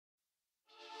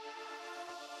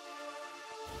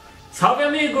Salve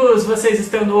amigos! Vocês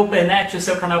estão no Openet, o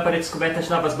seu canal para descoberta de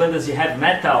novas bandas de heavy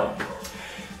metal.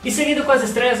 E seguindo com as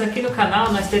estreias aqui no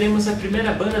canal, nós teremos a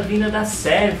primeira banda vinda da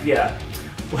Sérvia.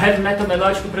 O heavy metal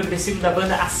melódico progressivo da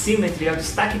banda Symmetry é o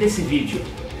destaque desse vídeo.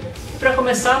 E para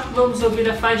começar, vamos ouvir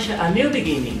a faixa A New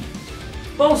Beginning.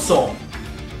 Bom som!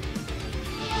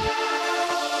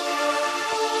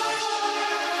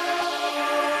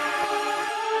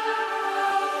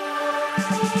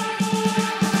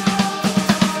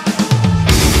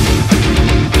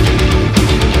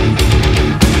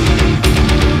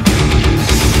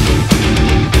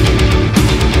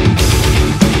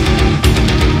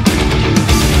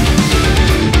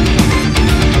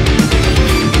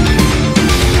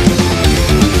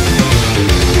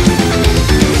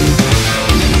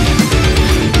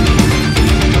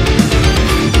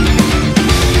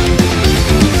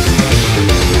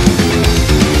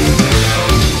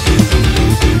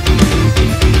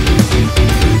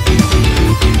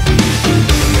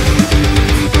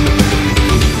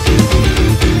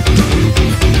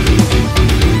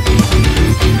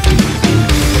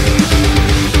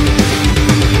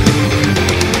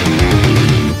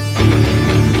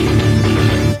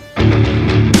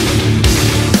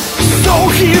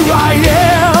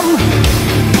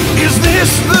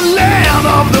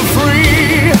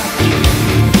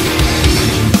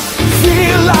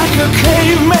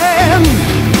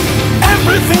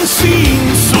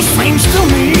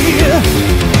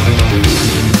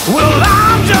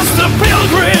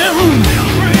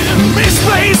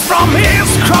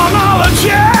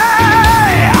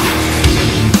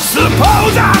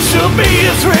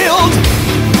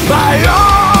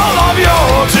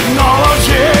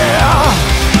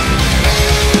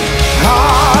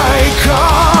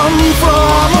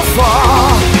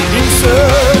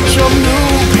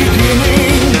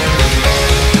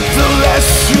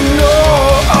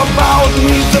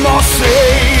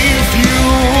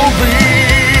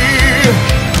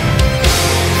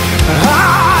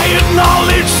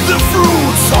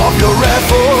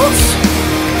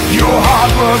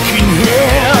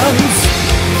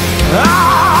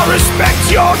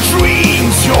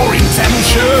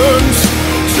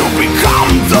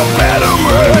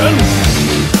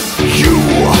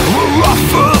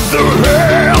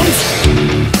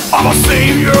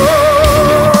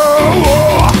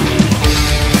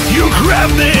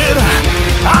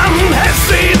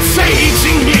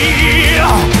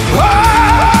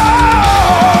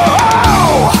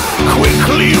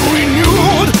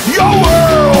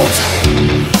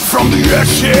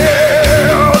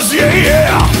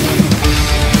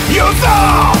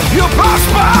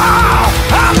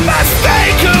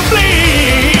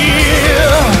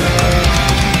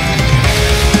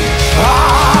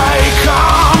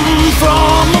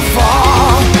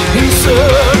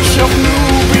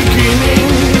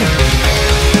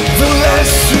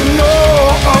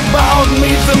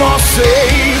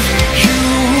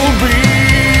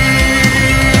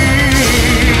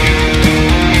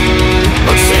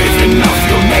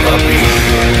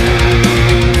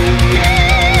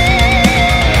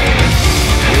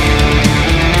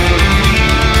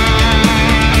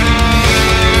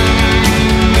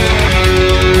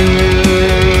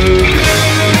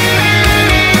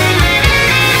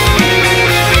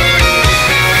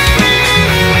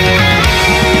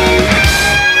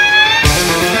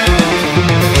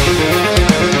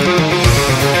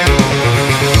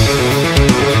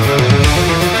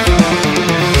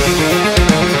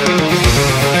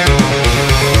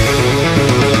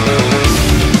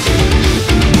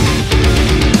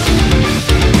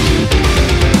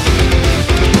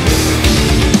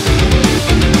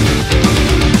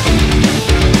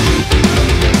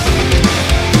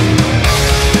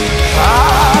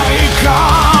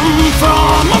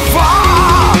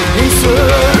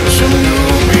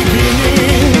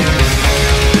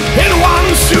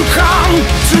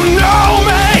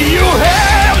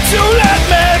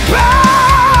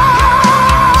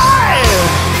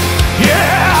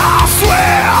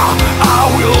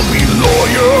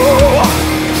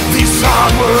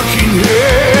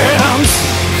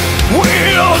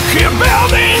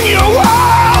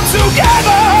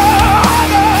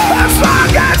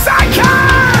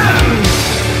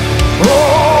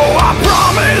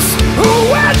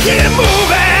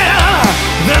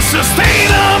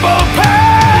 Sustainable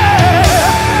pain.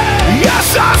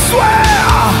 Yes, I swear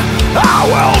I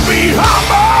will be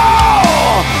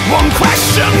humble. Won't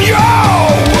question your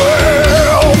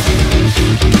will.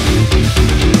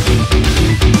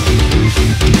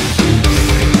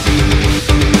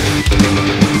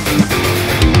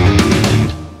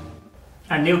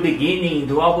 A New Beginning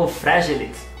do álbum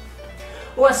Fragility.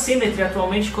 O Symmetry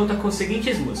atualmente conta com os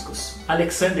seguintes músicos: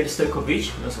 Aleksandar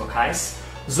Stojkovic nos vocais,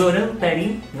 Zoran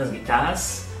Perin nas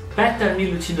guitarras, Petar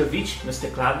Milutinovic nos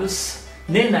teclados,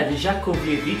 Nenad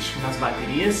Jakovljevic nas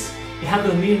baterias e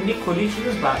Radomir Nikolic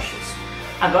nos baixos.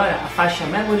 Agora a faixa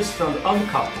Memories from the Old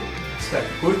Country. Espero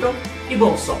que curtam e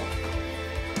bom som!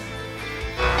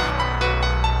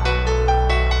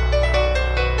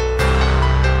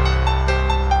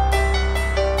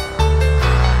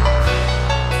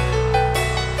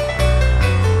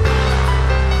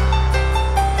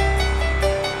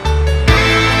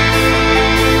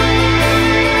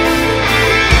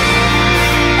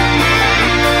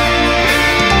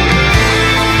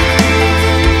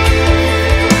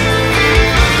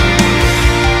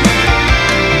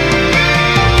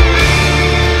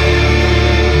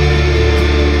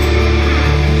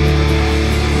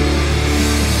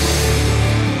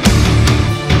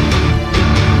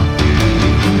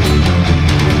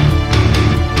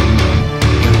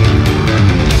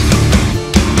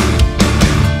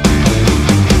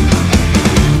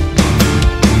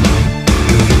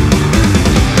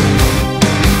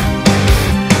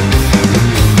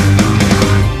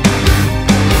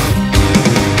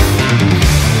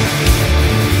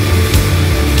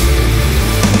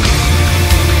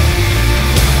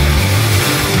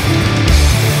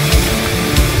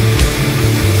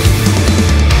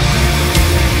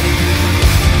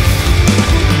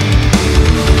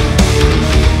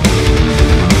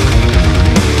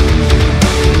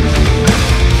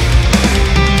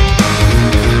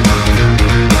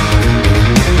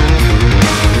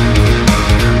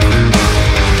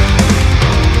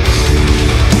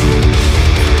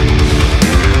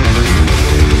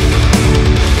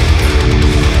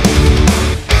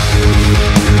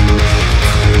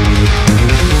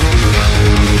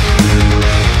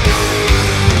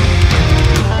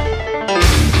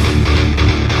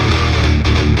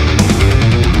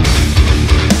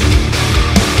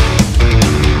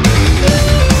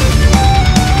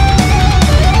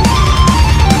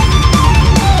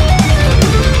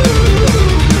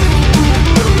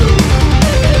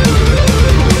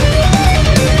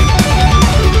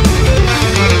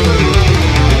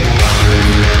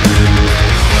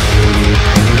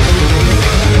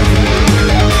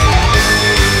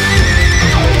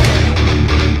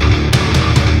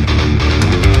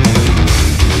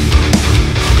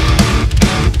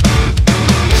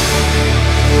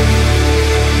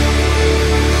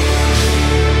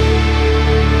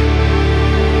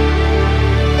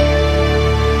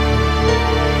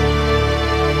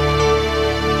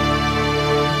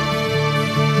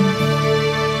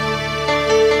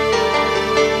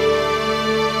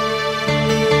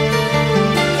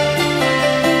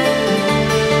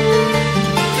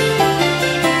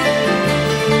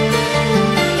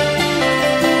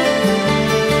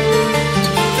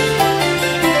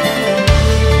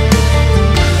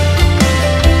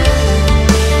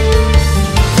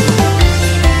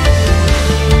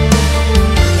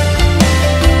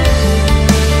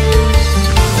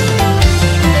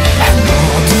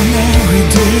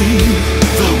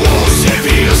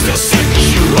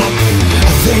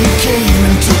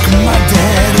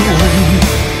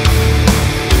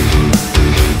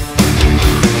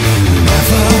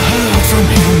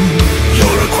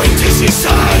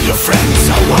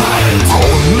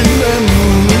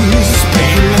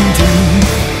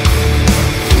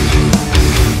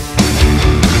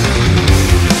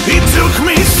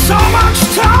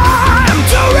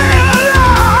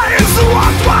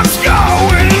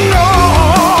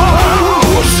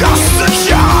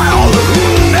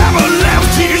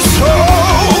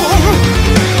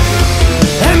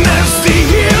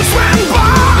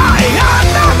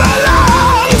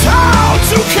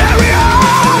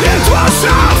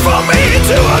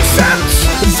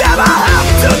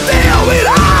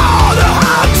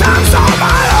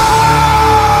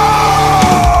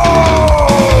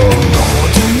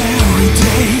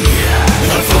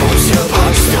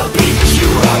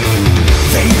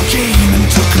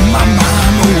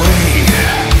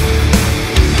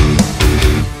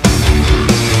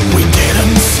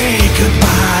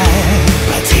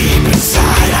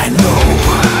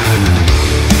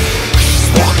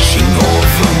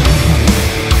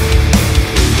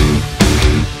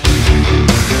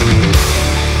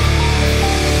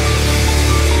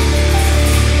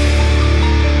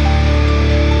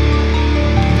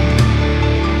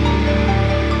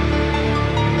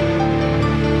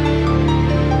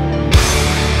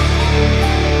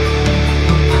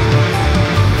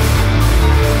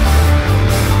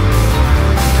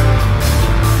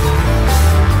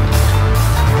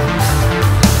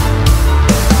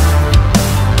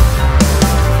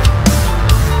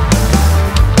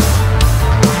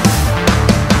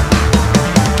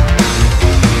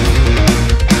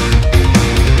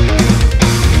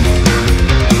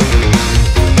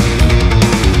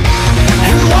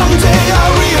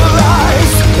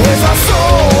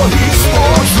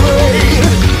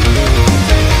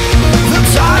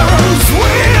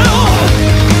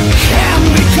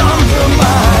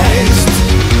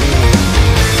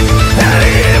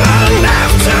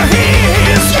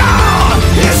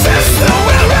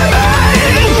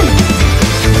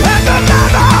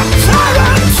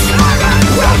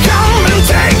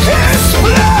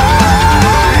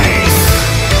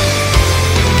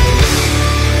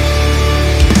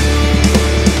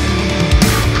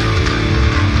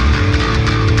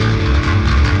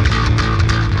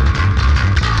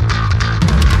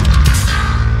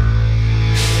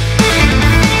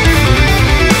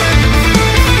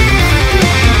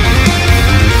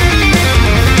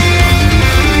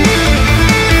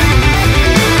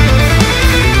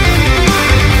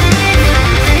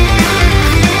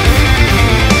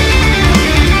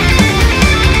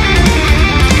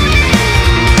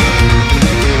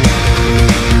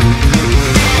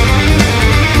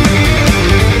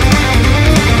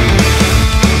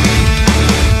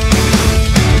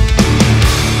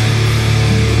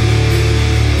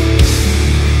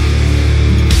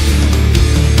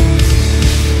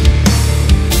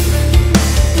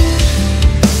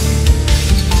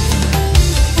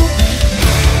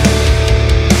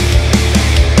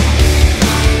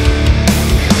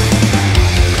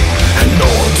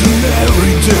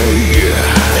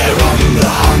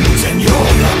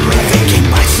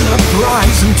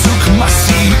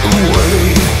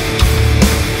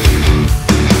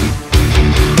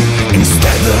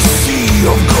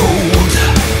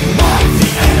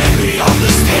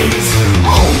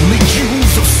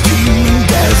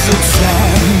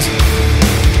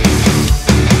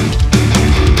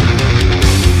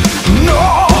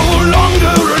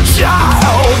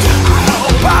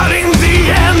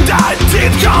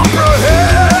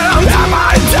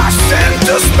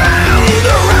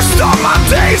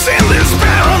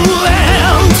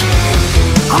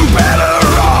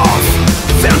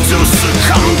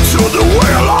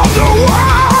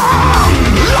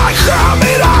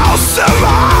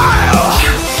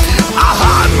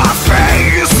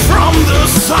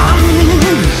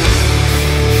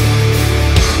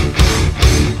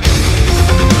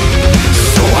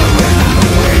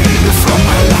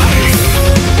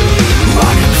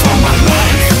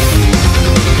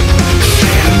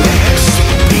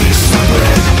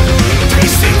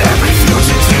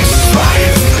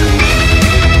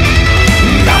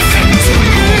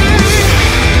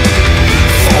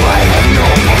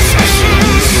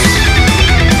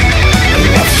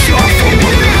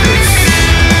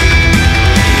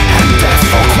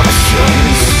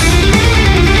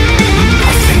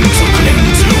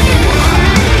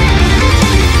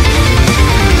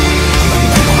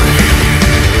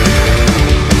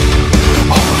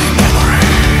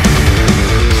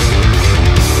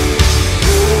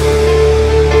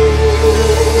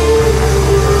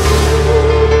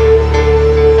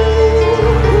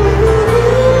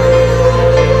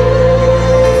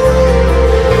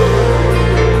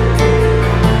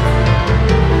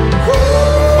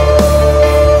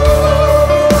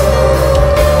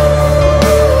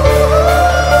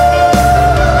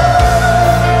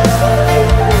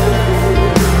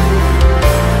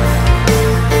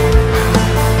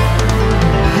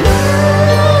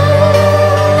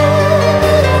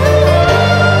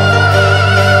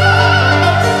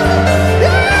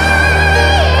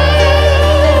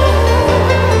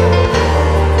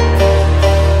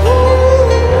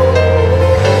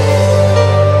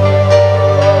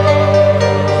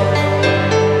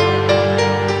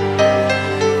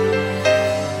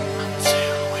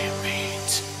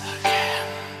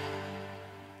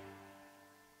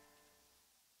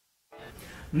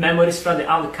 Memories from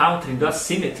the Old Country, do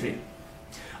Symmetry.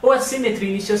 O Symmetry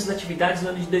iniciou suas atividades no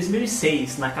ano de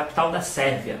 2006, na capital da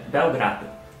Sérvia, Belgrado,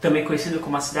 também conhecido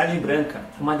como a Cidade Branca,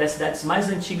 uma das cidades mais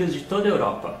antigas de toda a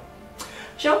Europa.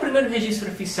 Já o primeiro registro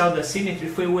oficial da Symmetry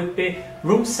foi o EP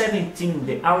Room 17,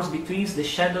 The Hours Between the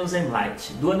Shadows and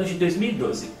Light, do ano de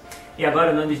 2012. E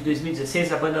agora, no ano de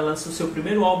 2016, a banda lança o seu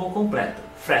primeiro álbum completo,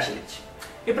 Fragility.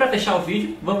 E para fechar o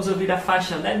vídeo, vamos ouvir a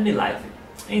faixa Let Me Live.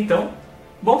 Então,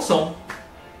 bom som!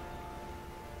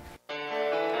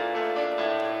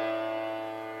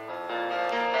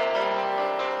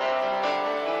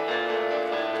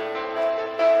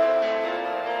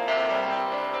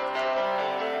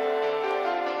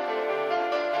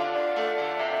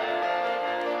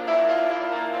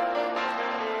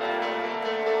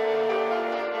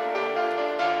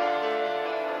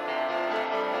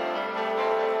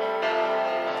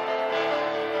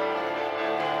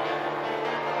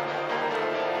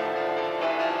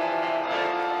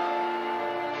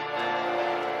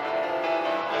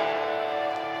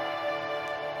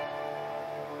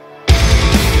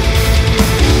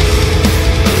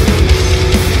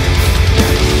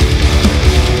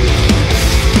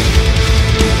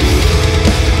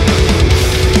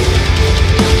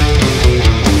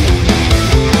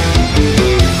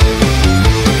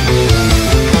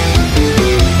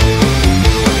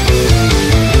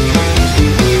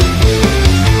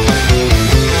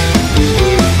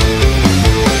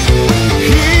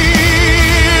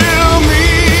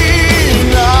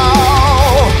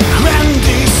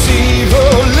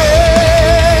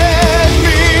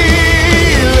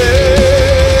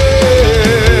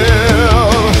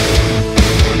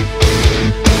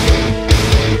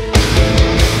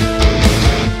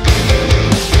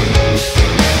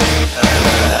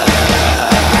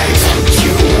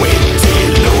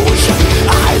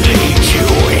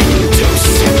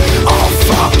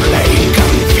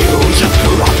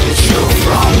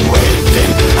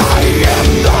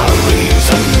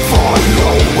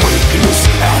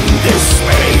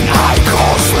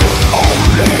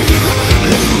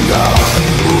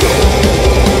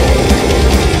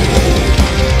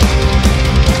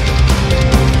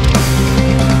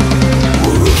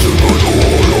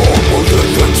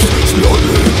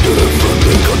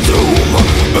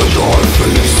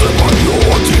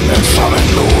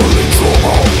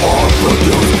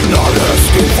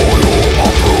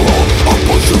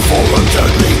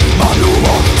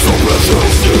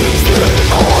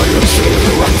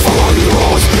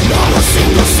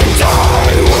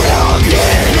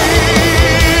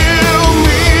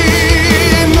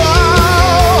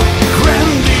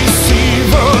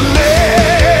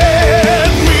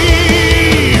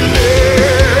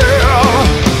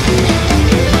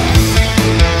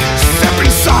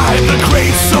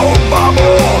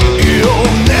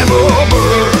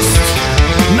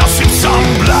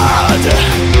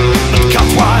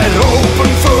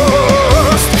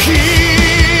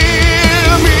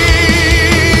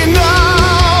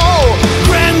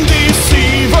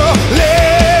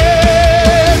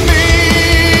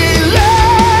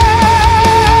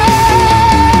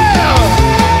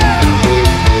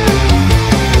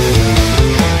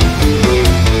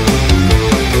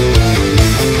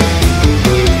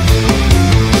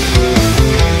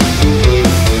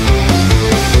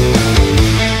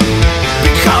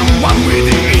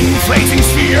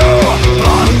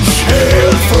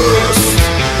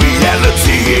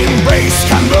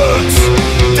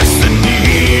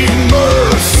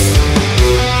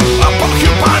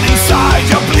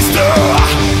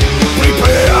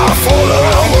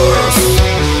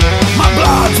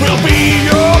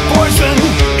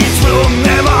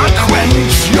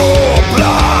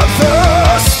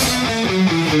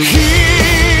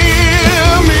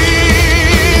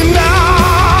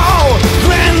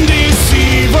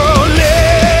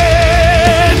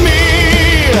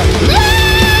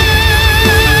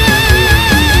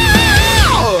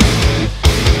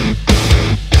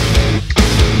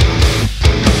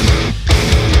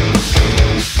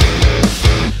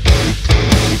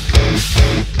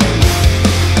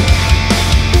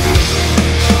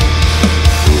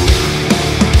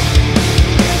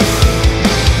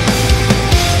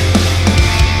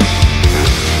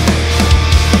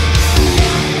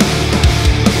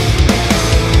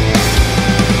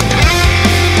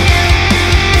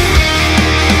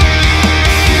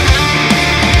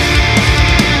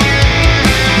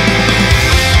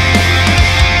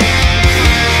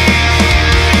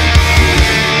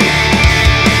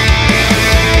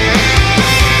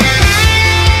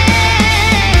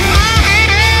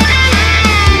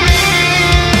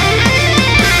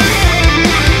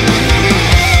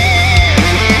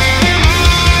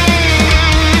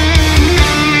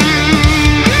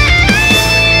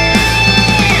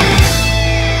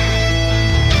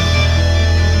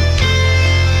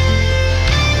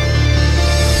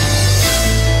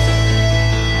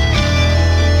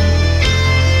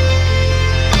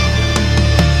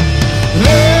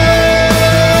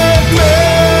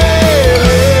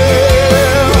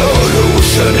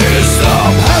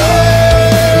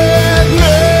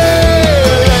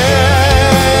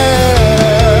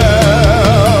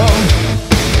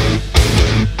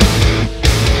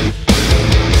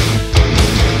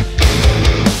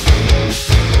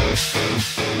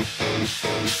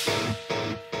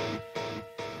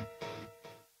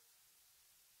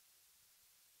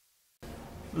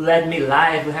 Let Me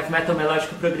Live, o heavy metal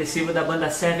melódico progressivo da banda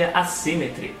sérvia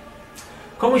Symmetry.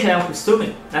 Como já é um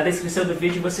costume, na descrição do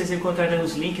vídeo vocês encontrarão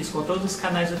os links com todos os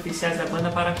canais oficiais da banda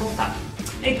para contato.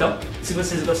 Então, se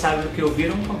vocês gostaram do que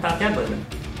ouviram, contatem a banda.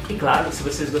 E claro, se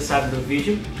vocês gostaram do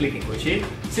vídeo, clique em curtir,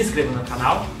 se inscrevam no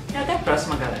canal e até a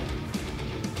próxima, galera!